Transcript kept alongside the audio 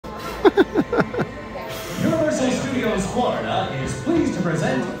Universal Studios Florida is pleased to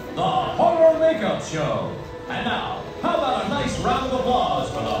present the Horror Makeup Show. And now, how about a nice round of applause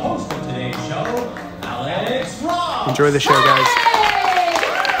for the host of today's show, Alex Ross. Enjoy the show, guys.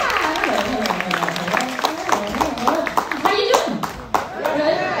 How you doing?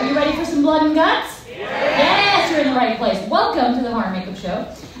 Good? Are you ready for some blood and guts? Yes, you're in the right place. Welcome to the Horror Makeup Show.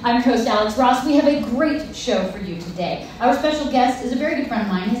 I'm your host, Alex Ross. We have a great show for you today. Our special guest is a very good friend of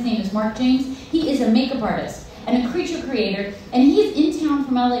mine. His name is Mark James. He is a makeup artist and a creature creator, and he's in town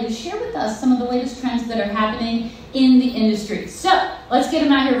from LA to share with us some of the latest trends that are happening in the industry. So, let's get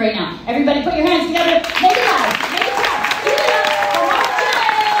him out here right now. Everybody put your hands together. Make it loud. Make it loud. Give it up for Mark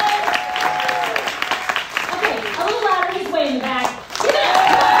James. Okay, a little louder. He's way in the back. Give it up.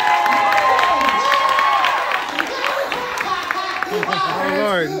 Oh,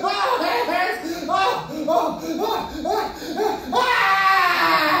 Lord.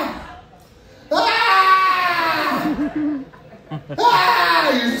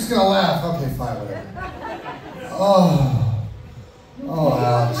 You're just gonna laugh. Okay, fine, whatever. Oh,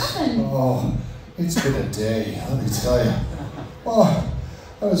 Alex. Oh, it's been a day, let me tell you. Oh,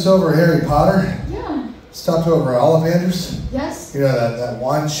 I was over Harry Potter. Yeah. Stopped over at Ollivanders. Yes. You know, that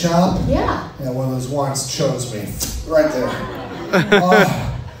wine shop? Yeah. Yeah, one of those wines chose me. Right there.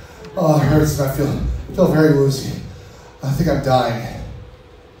 Oh, it hurts and I feel very woozy. I think I'm dying.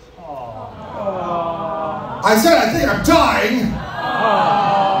 I said I think I'm dying!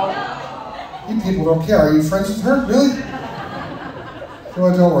 You people don't care. Are you friends with her? Really?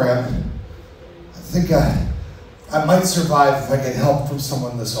 Well, don't worry. I think I might survive if I get help from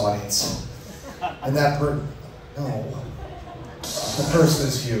someone in this audience. And that person... No. The person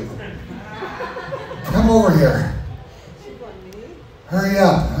is you. Come over here. Hurry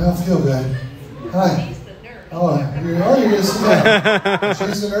up. I don't feel good. Hi. Oh, you're going to sit down.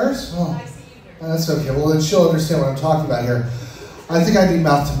 She's the nurse? Oh, that's okay. Well, then she'll understand what I'm talking about here. I think I need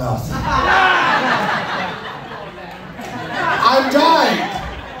mouth to mouth. I'm dying.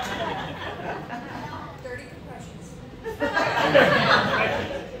 30 compressions.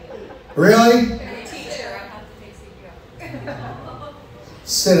 Really? Teacher, I have to take CPR.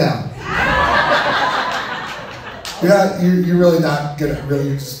 Sit down. You're really not gonna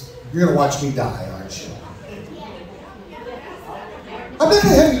you're gonna watch me die, aren't you? I'm not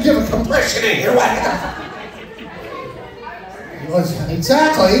gonna have you give a compression in here.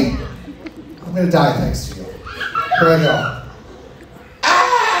 Exactly. I'm gonna die thanks to you. Here I go.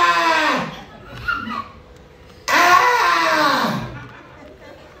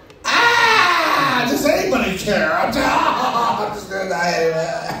 Does anybody care? I'm just gonna die anyway.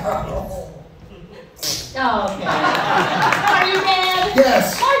 Oh, okay. Are you mad?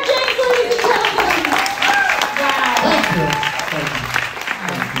 Yes. Mark James, ladies and gentlemen. Wow. Thank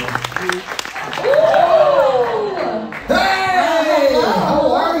you. Hey! How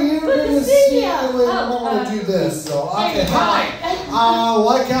are you? Good to see you. I want to do this. So, okay, hi.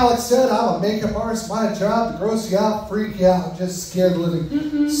 Like Alex said, I'm a makeup artist. My job to gross you out, freak you out, and just scare the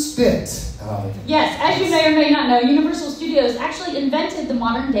living spit out of you. Yes, as you may or may not know, Universal Studios actually invented the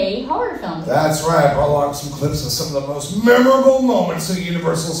modern day horror film. That's right. I brought along some clips of some of the most memorable moments of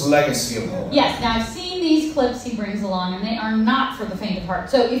Universal's legacy of horror. Yes, now I've seen these clips he brings along, and they are not for the faint of heart.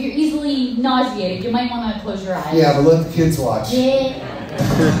 So if you're easily nauseated, you might want to close your eyes. Yeah, but let the kids watch. Yeah.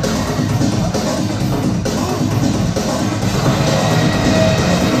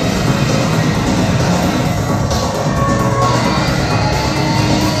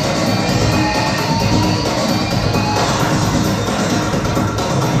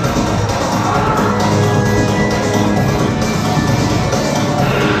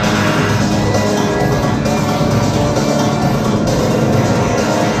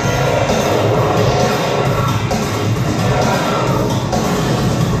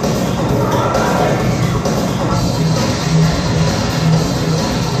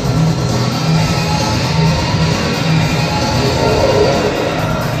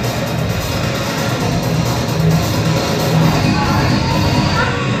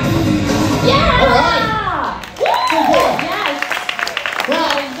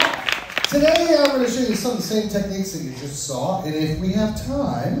 Some of the same techniques that you just saw, and if we have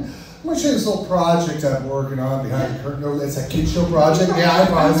time, I'm going to show you this little project I'm working on behind the curtain. Oh, that's a kid show project. Yeah, I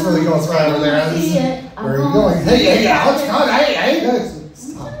probably it's really going right over there. Where are you going? Hey, Alex, come on, hey,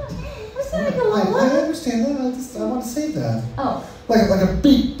 stop. What's that, I understand that. I want to save that. Oh. Like a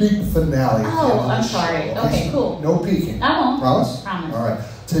big finale. Oh, I'm sorry. Okay, cool. No peeking. I won't. Promise? Promise. All right.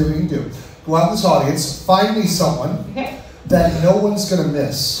 Tell you what you can do. Go out in this audience, find me someone that no one's going to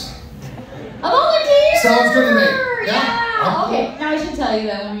miss. A volunteer! Sounds good to me. Yeah. Yeah, okay. Now I should tell you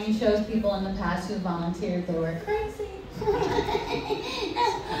that when we chose people in the past who volunteered, they were crazy. I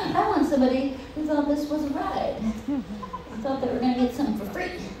want somebody who thought this was a ride. I thought they were going to get something for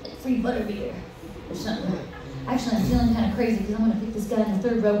free, like free butterbeer or something. Actually, I'm feeling kind of crazy because I'm going to pick this guy in the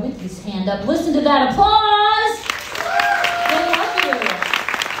third row with his hand up. Listen to that applause!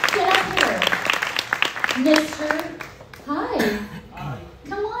 Get up here. Mister. Hi.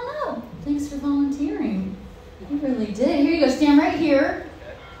 Come on up. Thanks for volunteering. You really did. Here you go. Stand right here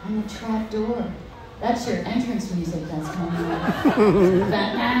on the trap door. That's your entrance music that's coming on.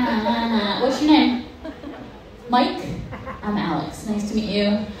 What's your name? Mike? I'm Alex. Nice to meet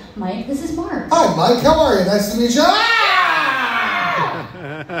you. Mike, this is Mark. Hi, Mike. How are you? Nice to meet you. Ah!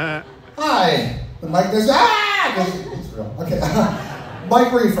 Hi. Mike goes, It's real. Okay.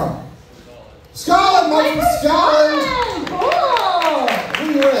 Mike, where are you from? Scotland. Mike from Scotland. Cool. Who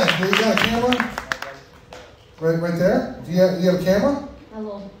are you with? You got a camera? Right there? Do you have a camera?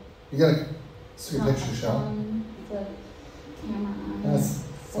 Hello. You got a see a picture, shall we? The camera on. That's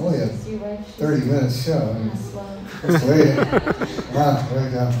only a Is your wife? She's 30-minute show. kinda slow. Let's wait. Wow, there we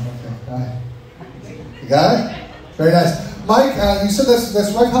go. Okay, hi. You got it? Very nice. Mike, you said that's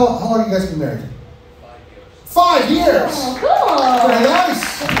right. How long have you guys been married? 5 years. Oh, cool. Very nice.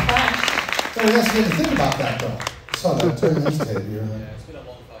 That's fun. Very nice to get to think about that, though. I saw that. Turn the hesitated. You're like,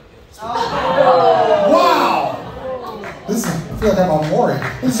 wow. This is, I feel like I'm on Maury.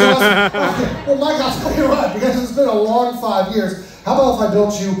 This is awesome. Okay. Well, Mike, I'll tell you what, because it's been a long 5 years, how about if I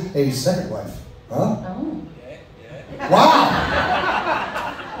built you a second wife? Huh? Oh.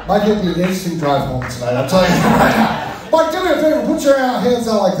 Wow! Mike, it'll be an interesting drive home tonight, I'm telling you right now. Mike, do me a favor, put your hands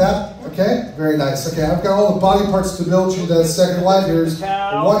out like that, okay? Very nice. Okay, I've got all the body parts to build you that second wife. Here's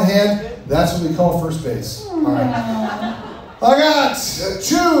one hand. That's what we call first base. All right. I got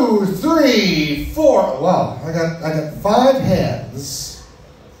 2, 3, 4. Wow, I got 5 hands.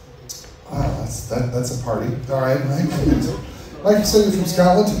 Wow, that's a party. All right, Mike. Mike, you said you're from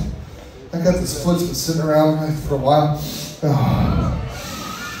Scotland. I got this foot's been sitting around for a while. Oh.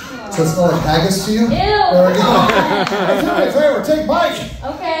 Does that smell like haggis to you? Ew. There we go. Hey, do me a favor, take Mike.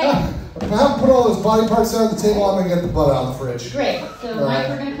 Okay. If I haven't put all those body parts there on the table, I'm going to get the butt out of the fridge. Great. So, All Mike, right.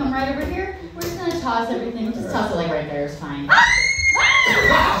 we're going to come right over here. We're just going to toss everything. Just toss it like right there. It's fine. Gosh.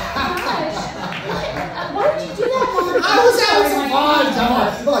 Why would you do that, Mark? I was having some fun. Come on.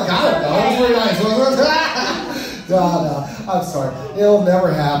 Oh, I got it, though. That was very nice, wasn't it? No, I'm sorry. It'll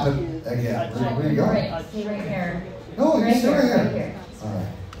never happen again. Where you going? Right. Stay right here. No, you Right stay here. right Right here. here. All right.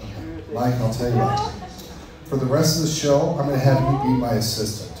 Okay. Mike, I'll tell you what. For the rest of the show, I'm going to have you be my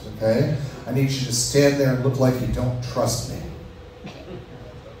assistant, okay? I need you to stand there and look like you don't trust me.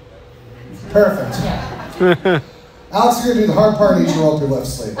 Perfect. Yeah. Alex, you're going to do the hard part. Each roll up your left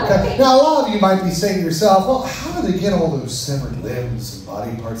sleeve, okay? Now, a lot of you might be saying to yourself, well, how do they get all those severed limbs and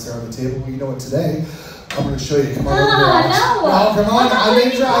body parts there on the table? Well, you know what, today, I'm going to show you. Come on over here, Alex. No. No, come on. I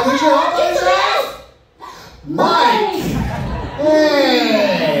need your help. Mike!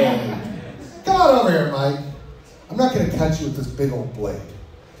 Hey! Come on over here, Mike. I'm not going to cut you with this big old blade.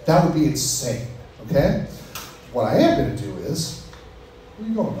 That would be insane, okay? What I am going to do is, where are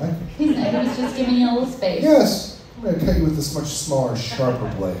you going, Mike? He was just giving you a little space. Yes, I'm going to cut you with this much smaller, sharper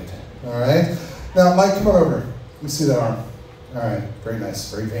blade, all right? Now, Mike, come on over. Let me see that arm. All right, very nice,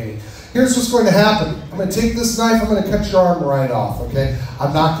 very veiny. Here's what's going to happen. I'm going to take this knife, I'm going to cut your arm right off, okay?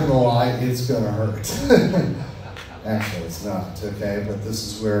 I'm not going to lie, it's going to hurt. Actually, it's not, okay? But this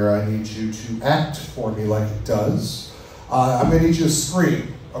is where I need you to act for me like it does. I'm going to need you to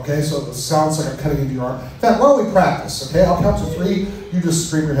scream, okay? So it sounds like I'm cutting into your arm. In fact, why don't we practice, okay? I'll count to 3, you just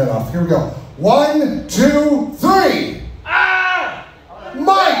scream your head off. Here we go. 1, 2, 3! Ah!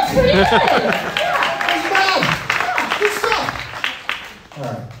 Mike! Pretty good. That's bad! Good stuff! All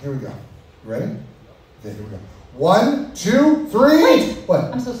right, here we go. You ready? Okay, here we go. 1, 2, 3. Wait. What?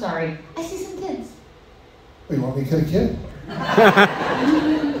 I'm so sorry. I see some kids. Oh, you want me to cut a kid?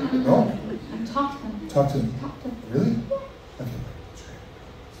 No? Talk to them. Talk to them. Talk to them. Really? Okay.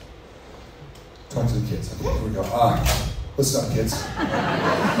 Talk to the kids. Okay, here we go. Listen up, kids.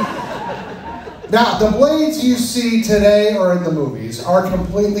 Now, the blades you see today or in the movies are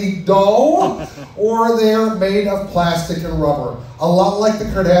completely dull, or they're made of plastic and rubber. A lot like the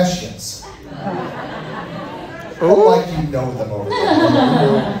Kardashians. Like you know them over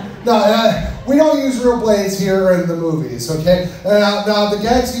there. No, we don't use real blades here or in the movies, okay? Now, the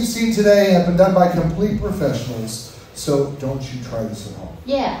gags you've seen today have been done by complete professionals, so don't you try this at home.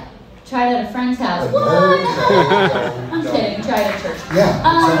 Yeah. Try it at a friend's house. No, What? I'm no. kidding. Try it at church. Yeah.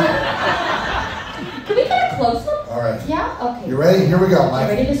 Can we get a close-up? All right. Yeah? Okay. You ready? Here we go, Mike.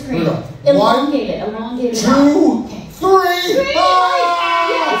 Get ready to scream. Here we go. Elongate it. Elongate it. 2, Okay. three. Yes.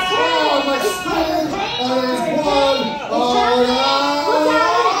 Oh, my screen. That is one. Look at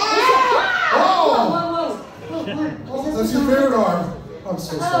it. Whoa. That's your favorite arm. I'm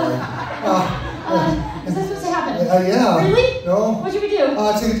so sorry. Is that supposed to happen? Yeah. Really? No. What should we do?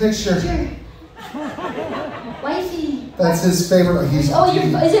 Take a picture. Sure. Wifey. That's his favorite. Is it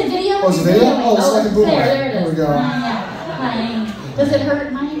video? Oh, is it video? Oh, it's like a boomerang. There it is. There we go. Yeah. Does it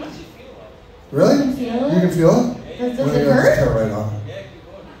hurt, Mike? Really? You can feel it? You can feel it? Does Well, it yeah, hurt? just cut it right on.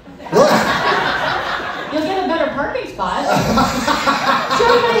 Look! You'll get a better parking spot. Show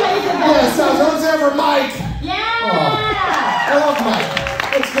everybody how you did that. Yes, I was there for Mike. Yeah! I love Mike.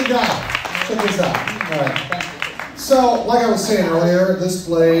 That's a good guy. Check this out. All right. So, like I was saying earlier, this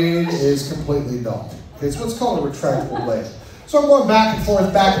blade is completely dull. Okay, it's what's called a retractable blade. So I'm going back and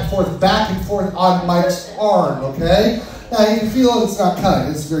forth, back and forth, back and forth on Mike's arm, okay? Now you can feel it, it's not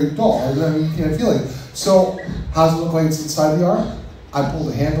cutting, it's very dull. I mean, you can't feel it. So, how does it look like it's inside the arm? I pull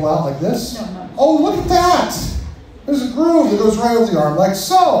the handle out like this. No. Oh, look at that! There's a groove that goes right over the arm, like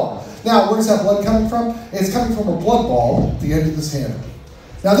so. Now, where's that blood coming from? It's coming from a blood ball at the end of this handle.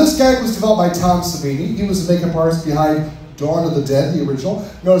 Now, this gag was developed by Tom Savini. He was the makeup artist behind Dawn of the Dead, the original.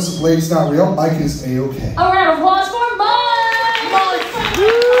 Notice the blade's not real. Mike is A-okay. A round of applause for Mike!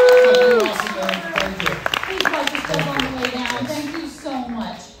 Awesome, man. Thank you. Please watch this stuff on the way down. Thank you so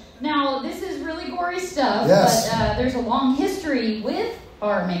much. Now, this is really gory stuff, Yes. but there's a long history with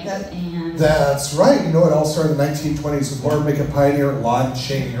horror makeup and... That's right. You know, it all started in the 1920s with horror makeup pioneer Lon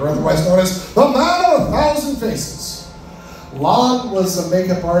Chaney, or otherwise known as the Man of 1,000 Faces. Lon was a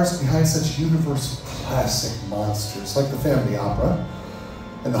makeup artist behind such universal classic monsters like the Family Opera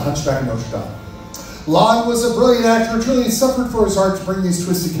and the Hunchback of Notre Dame. Lon was a brilliant actor who truly suffered for his art to bring these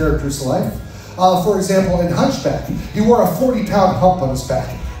twisted characters to life. For example, in Hunchback, he wore a 40-pound hump on his back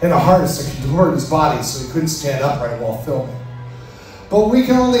and a harness that contorted his body so he couldn't stand upright while filming. But we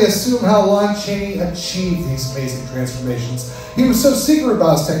can only assume how Lon Chaney achieved these amazing transformations. He was so secret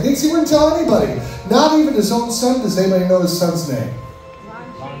about his techniques, he wouldn't tell anybody. Not even his own son. Does anybody know his son's name?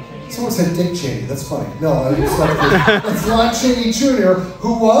 Someone said Dick Cheney. That's funny. No, it's not Dick. It's Lon Chaney Jr.,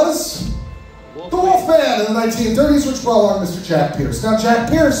 who was the Wolfman in the 1930s, which brought along Mr. Jack Pierce. Now, Jack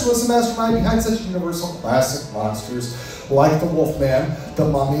Pierce was the mastermind behind such universal classic monsters like the Wolfman, the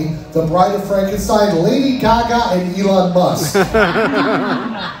Mummy, the Bride of Frankenstein, Lady Gaga, and Elon Musk.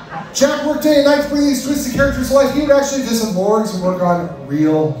 Jack worked day and night to bring these twisted characters to life. He would actually visit morgues and work on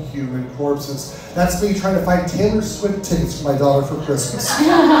real human corpses. That's me trying to find Taylor Swift tickets for my daughter for Christmas. It's been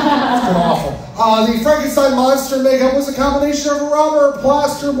awful. The Frankenstein monster makeup was a combination of rubber,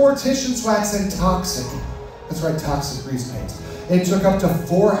 plaster, mortician's wax, and toxic. That's right, toxic grease paint. It took up to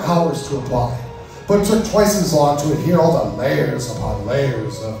 4 hours to apply, but it took twice as long to adhere all the layers upon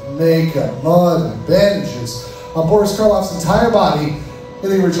layers of makeup, mud, and bandages on Boris Karloff's entire body in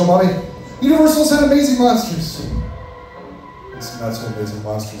the original Mummy. Universal's had amazing monsters. And some not so amazing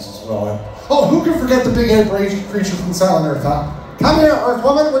monsters as well. Oh, who can forget the big-headed creature from Silent Earth, huh? Come here, Earth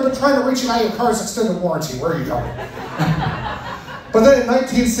Woman. We've been trying to reach you out of your car's extended warranty. Where are you going? But then in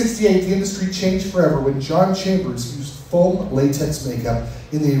 1968, the industry changed forever when John Chambers used foam latex makeup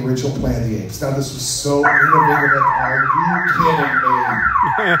in the original Planet of the Apes. Now, this was so innovative. Are you kidding me?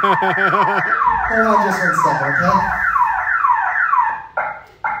 Hold on just 1 second, okay?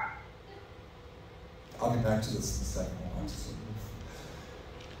 I'll get back to this in a second.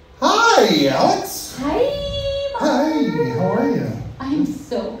 Hi, Alex. Hi, Mom. Hi, how are you? I'm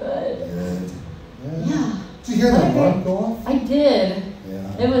so good. Good. Yeah. Did you hear that alarm go off? I did.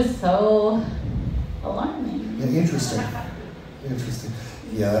 Yeah. It was so alarming. Yeah, interesting. Interesting.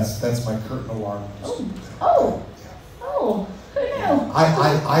 Yeah, that's my curtain alarm. Oh, who knew?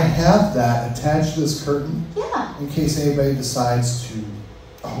 I have that attached to this curtain Yeah. in case anybody decides to,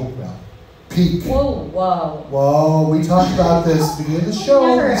 peek. Whoa. Whoa, we talked about this at the beginning of the show.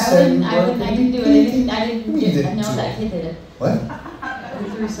 Never. We I said didn't do it. I didn't You do it. didn't No, do that it. kid did it. What? He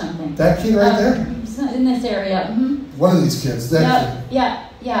threw something. That kid right there? In this area. Mm-hmm. One of these kids. That Yeah.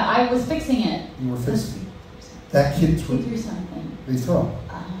 I was fixing it. kid. You were fixing. That kid He threw. threw something. What did he throw?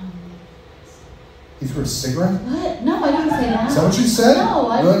 He threw a cigarette? What? No, I didn't say that. Is that what you said? No,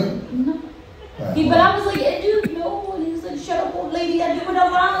 I Really? didn't. No. Right, But I was like, hey, dude, no. And he was like, shut up, old lady. I do what I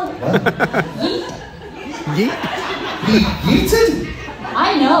want. What? Yeet. Yeet. He yeeted?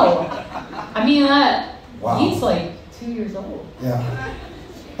 I know. I mean, Wow. he's like 2 years old. Yeah.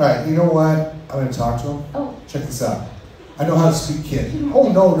 All right, you know what? I'm going to talk to him. Oh. Check this out. I know how to speak kid. Oh,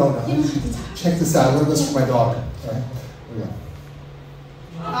 no. You don't have to talk. Check this out. I learned this from my daughter. All right, here we go.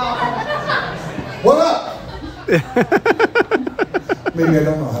 What up? Maybe I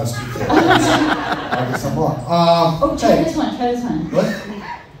don't know how to speak kid. I guess I'm wrong. Oh, try hey. this one. Try this one. What?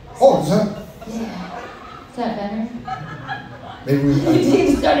 Oh, is that? Yeah. Is that better? Maybe we.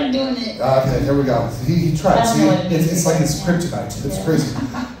 He started doing it. Okay, here we go. He tried. I don't See, know what it means. it's like it's kryptonite. It's Yeah. crazy.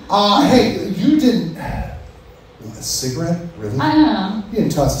 Hey, you didn't. A cigarette? Really? I don't know. You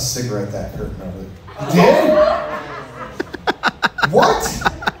didn't toss a cigarette at that curtain over there. You did? What?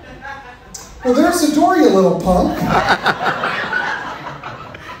 Well, there's the door, you little punk.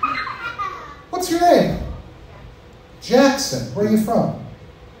 What's your name? Jackson. Where are you from?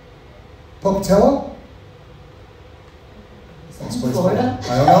 Pocatello? That's where it's Florida?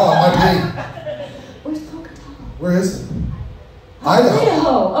 from. I don't know. It might be. Where's Pocatello? Where is it? Idaho.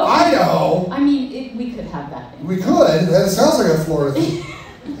 Idaho. Okay. Idaho? I mean, we could have that. We could. That sounds like a Florida thing.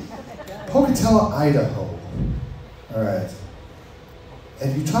 Pocatello, Idaho. All right.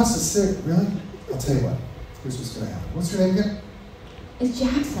 And you tossed a cigarette, really? I'll tell you what. Here's what's going to happen. What's your name again? It's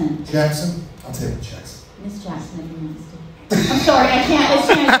Jackson. Jackson? I'll tell you what, Jackson. Miss Jackson, if you want to. I'm sorry, I can't. It's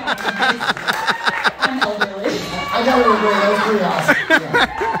Jackson. I'm elderly. I got it away. That was pretty awesome.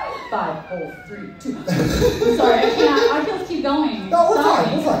 Yeah. 5, 4, 3, 2. I'm sorry, I can't. I just keep going. No, we're Sorry.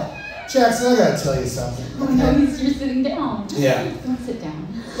 fine. We're fine. Jackson, I got to tell you something. Oh, no, you're sitting down. Yeah. Don't sit down.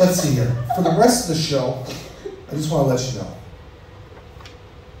 Let's see here. For the rest of the show, I just want to let you know.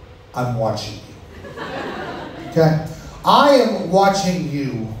 I'm watching you. Okay? I am watching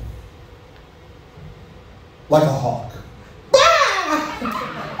you like a hawk.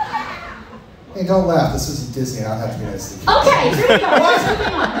 Hey, don't laugh. This isn't Disney. I don't have to be nice to you. Okay, here we go.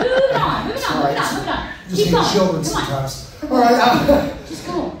 Moving on. All right. Just Keep need going. children Come on. sometimes. All right. Just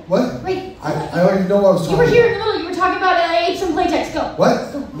go. What? Wait. I already know what I was You talking were here in about. the middle. You were talking about ate some latex. Go.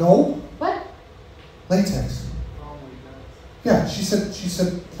 What? No. What? Latex. Yeah, she said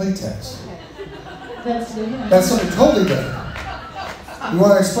playtex. That's different. That's something totally different. You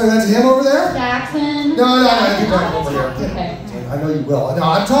want to explain that to him over there? Jackson. No, keep going over here. Okay. I know you will. No,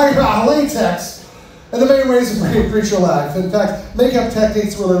 I'm talking about latex and the many ways of bringing creature life. In fact, makeup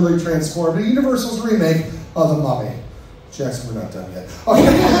techniques were literally transformed to Universal's remake of The Mummy. Jackson, we're not done yet.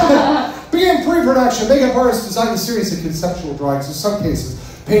 Okay. Began pre-production, makeup artists designed a series of conceptual drawings, in some cases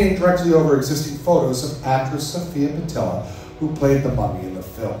painting directly over existing photos of actress Sophia Boutella, who played the mummy in the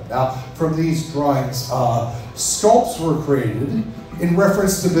film. Now, from these drawings, sculpts were created in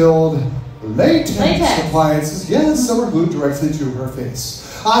reference to build latex appliances, yes, that were glued directly to her face.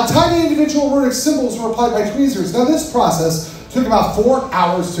 Tiny individual runic symbols were applied by tweezers. Now, this process took about 4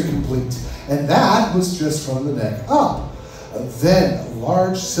 hours to complete, and that was just from the neck up. Then,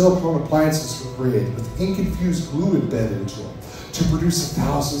 large silicone appliances were created with ink-infused glue embedded into them to produce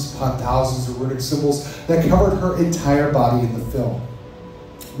thousands upon thousands of runic symbols that covered her entire body in the film.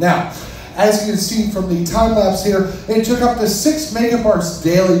 Now, as you can see from the time lapse here, it took up to 6 makeup artists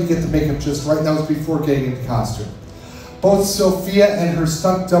daily to get the makeup just right. That was before getting into costume. Both Sophia and her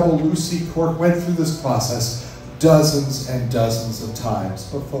stunt double Lucy Cork went through this process dozens and dozens of times.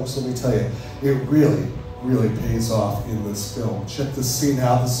 But folks, let me tell you, it really, really pays off in this film. Check this scene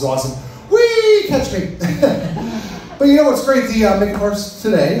out. This is awesome. Whee! Catch me! But you know what's great? The makeup artists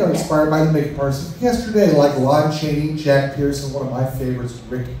today are inspired by the makeup artists yesterday, like Lon Chaney, Jack Pierce, and one of my favorites,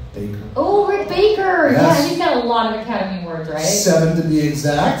 Rick Baker. Oh, Rick Baker. Yes. Yeah, he's got a lot of Academy Awards, right? 7 to be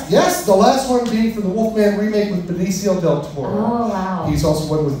exact. Yes, the last one being for the Wolfman remake with Benicio del Toro. Oh, wow. He's also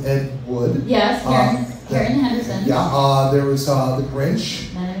one with Ed Wood. Yes, Karen Henderson. Yeah, there was The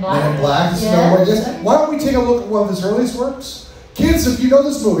Grinch. Men in Black. Men in Black. This is Yeah. another one. Yes. Why don't we take a look at one of his earliest works? Kids, if you know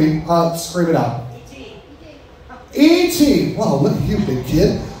this movie, scream it out. E.T. Wow, look at you, big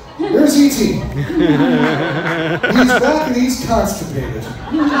kid. There's E.T. He's back and he's constipated.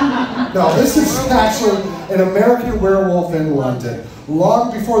 No, this is actually an American Werewolf in London.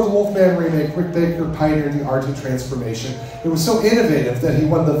 Long before the Wolfman remake, Rick Baker pioneered the art of transformation. It was so innovative that he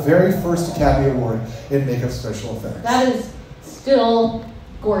won the very first Academy Award in makeup special effects. That is still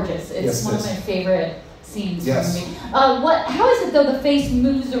gorgeous. It's Yes, one it of is. my favorite scenes Yes. from the movie. How is it though the face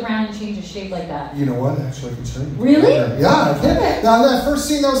moves around and changes shape like that? You know what? Actually, I can show you. Really? Yeah, I can. Okay. Now, that first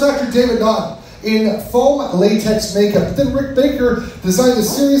scene, that was actor David Naughton in foam latex makeup. But then Rick Baker designed a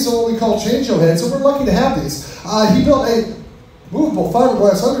series of what we call change-o heads, and we're lucky to have these. He built a movable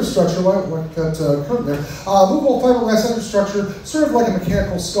fiberglass understructure, like that curtain there. Movable fiberglass understructure, sort of like a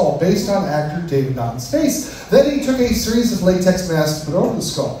mechanical skull, based on actor David Naughton's face. Then he took a series of latex masks to put over the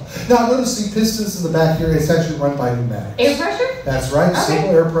skull. Now notice the pistons in the back here, it's actually run by pneumatics. Air pressure? That's right, Okay. simple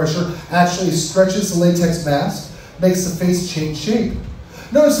air pressure actually stretches the latex mask, makes the face change shape.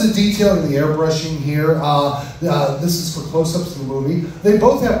 Notice the detailing, the airbrushing here. This is for close-ups in the movie. They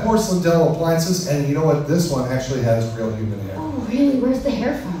both have porcelain dental appliances, and you know what? This one actually has real human hair. Oh, really? Where's the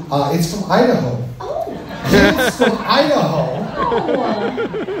hair from? It's from Idaho. Oh. It's from Idaho.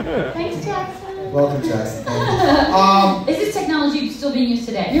 Oh. Thanks, Jackson. Welcome, Jackson. Is this technology still being used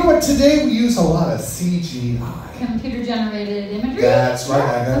today? You know what? Today we use a lot of CGI. Computer-generated imagery? That's right.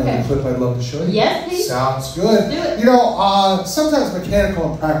 I got Okay. another clip I'd love to show you. Yes, please. Sounds good. Do it. You know, sometimes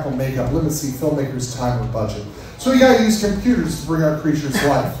mechanical and practical makeup limits the filmmaker's time or budget. So we gotta use computers to bring our creatures to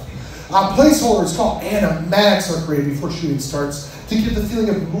life. Placeholders called animatics are created before shooting starts to give the feeling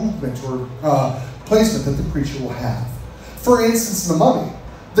of movement or placement that the creature will have. For instance, in The Mummy,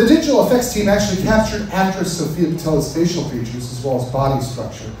 the digital effects team actually captured actress Sophia Boutelle's facial features as well as body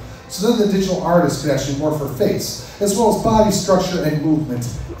structure. So then the digital artist could actually morph her face, as well as body structure and movement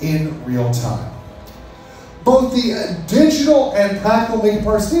in real time. Both the digital and practical makeup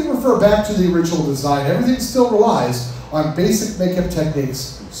artists need to refer back to the original design. Everything still relies on basic makeup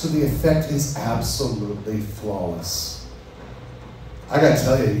techniques, so the effect is absolutely flawless. I gotta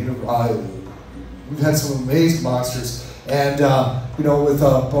tell you, we've had some amazing monsters, and you know, with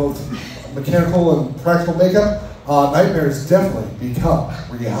both mechanical and practical makeup, nightmares definitely become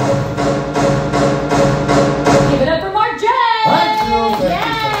reality. Give it up for Mark J! Thank you.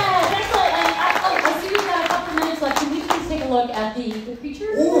 Yes, excellent. And I see we've got a couple minutes left. Can we please take a look at the creature?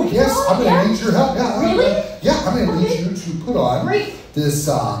 Oh yes, I'm gonna need your help. Yeah, Really? Yeah, I'm gonna need Okay. you to put on Great. this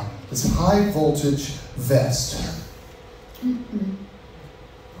this high voltage vest.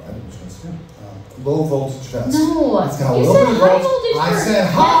 Low voltage vest. No. It's got a You little said bit of high voltage. voltage I first. said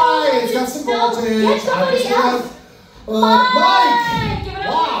High high. It's got voltage. some No, voltage. get somebody I just else. Mike. Give it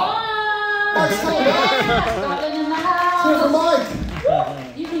up Wow. for Mike's Mike. coming Yeah, Scotland in the Here for house.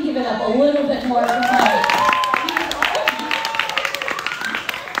 Mike. You can give it up a little bit more for Mike.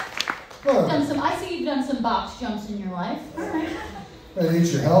 I see you've done some box jumps in your life. All right. I need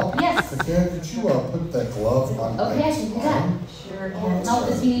your help. Yes. Okay, could you put that glove on Okay, I Mike's can do that. arm? Sure can. No,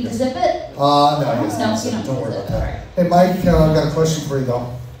 does he need to zip it? No, I guess No, not. you don't Don't need worry to about zip it. that. Hey, Mike, I've got a question for you, though.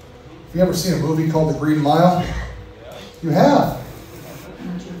 Have you ever seen a movie called The Green Mile? You have.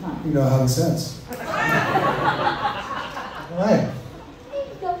 Not your fun. You know how this ends. All right.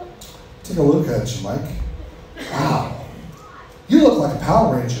 Take a look at you, Mike. Wow. You look like a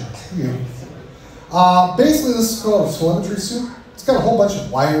Power Ranger. You. Basically, this is called a telemetry suit. It's got a whole bunch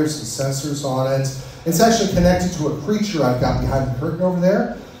of wires and sensors on it. It's actually connected to a creature I've got behind the curtain over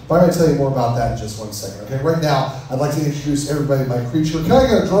there. But I'm going to tell you more about that in just 1 second. Okay, right now, I'd like to introduce everybody to my creature. Can I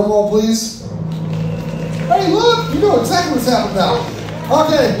get a drum roll, please? Hey, look! You know exactly what's happening now.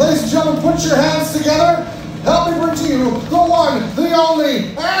 Okay, ladies and gentlemen, put your hands together. Help me bring to you the one, the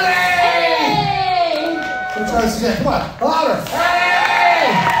only, Eddie! Hey! We'll try this again. Come on, louder.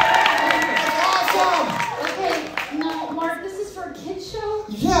 Eddie! Awesome! Okay, now, Mark, this is for a kid's show?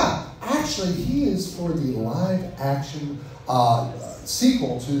 Yeah, actually, he is for the live-action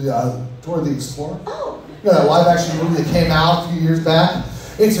sequel to Dora the Explorer. Oh. You know, that live-action movie that came out a few years back?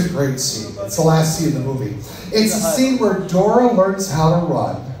 It's a great scene. It's the last scene of the movie. It's the scene where Dora learns how to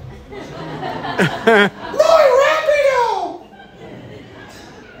run. Muy rápido!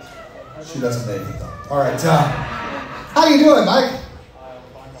 She doesn't make it, though. All right, how you doing, Mike?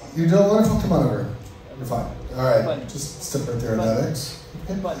 You doing wonderful? Come on over here. You're fine. All right, just step right there on that X.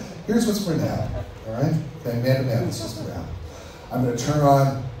 Okay. Here's what's going to happen. All right? Okay, man to man, this is going to happen. I'm going to turn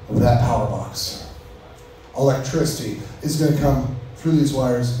on that power box. Electricity is going to come through these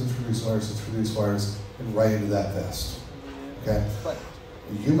wires, and through these wires, and through these wires, and right into that vest. Okay?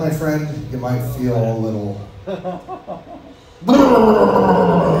 You, my friend, you might feel a little...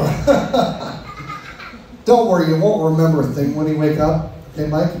 Don't worry, you won't remember a thing when you wake up. Okay,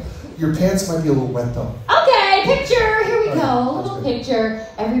 Mike? Your pants might be a little wet, though. Okay, picture. Here we All go. right, A little picture.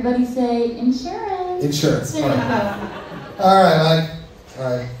 Everybody say insurance. Insurance. There All you right. go. All right, Mike.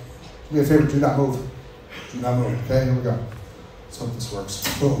 All right. Do me a favor, do not move. Do not move. Okay, here we go. Let's hope this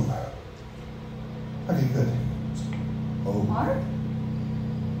works. Boom. Okay, good. Oh. Mark?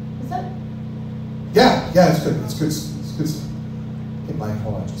 Is that? Yeah, it's good. It's good. It's good stuff. Hey, Mike,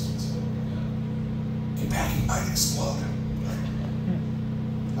 hold on just a second. Get back, he might explode.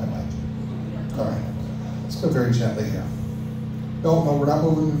 Hi, Mike. All right. Let's go very gently here. No, we're not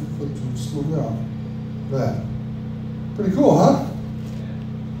moving. We're just moving on. Look at that. Pretty cool, huh?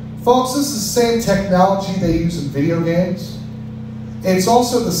 Folks, this is the same technology they use in video games. It's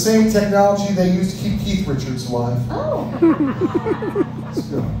also the same technology they use to keep Keith Richards alive. Oh. Let's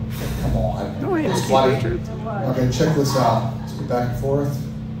go. Come on. It's funny. Okay, check this out. Let's go back and forth.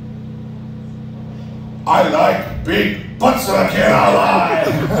 I like big butts when I can't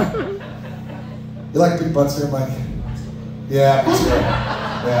alive. You like big butts there, Mike? Yeah, me too.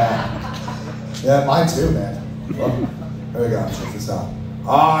 Yeah. Yeah, mine too, man. Well, there we go. Check this out.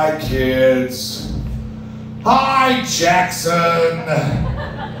 Hi, kids. Hi, Jackson.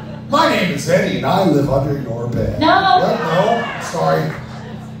 My name is Eddie, and I live under your bed. No. What? No? Sorry.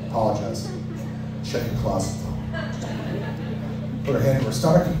 Apologize. Check your closet. Put our hand to our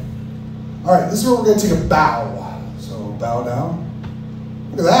stomach. All right, this is where we're going to take a bow. So bow down.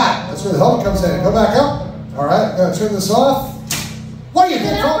 Look at that. That's where the helmet comes in. Go back up. All right, going to turn this off. What do you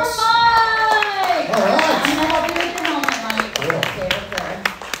think, Number folks? 5. All right. I'm going to help you with your helmet, Mike. Cool. Okay, good.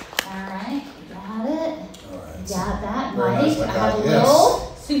 All right, got it. All right. Got that, Very Mike. nice, I like have a that, yes.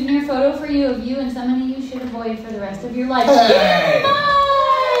 little souvenir photo for you of you and somebody you should avoid for the rest of your life. Hey. Yay,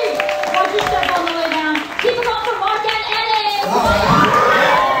 Mike! Watch your step on the way down. Keep it on for Mark and Eddie.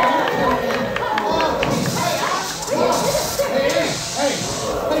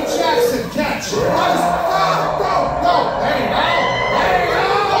 Hey, Jackson, catch! No! Hey,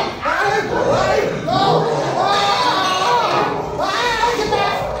 no!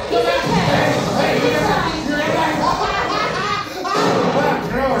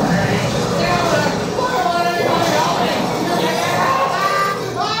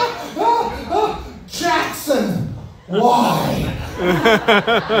 Jackson, why?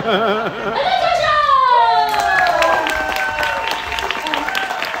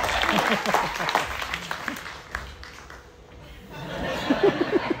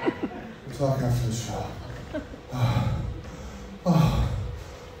 We'll talk after the show.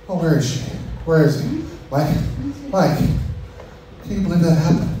 Oh, where is she? Where is he? Mike, can you believe that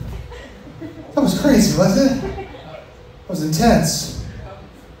happened? That was crazy, wasn't it? That was intense.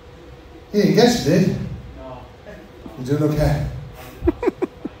 He didn't get you, did he? No. You doing okay?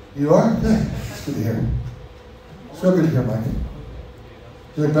 You are? Good. It's good to hear. It's real good to hear, Mike.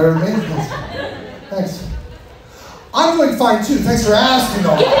 Doing better than me? Thanks. I'm doing fine too. Thanks for asking,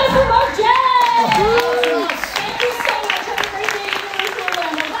 though. Give it up for Mark J. Oh, Thank you so much. Have a great day.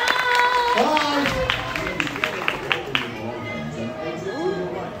 Bye. bye.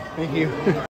 Thank you.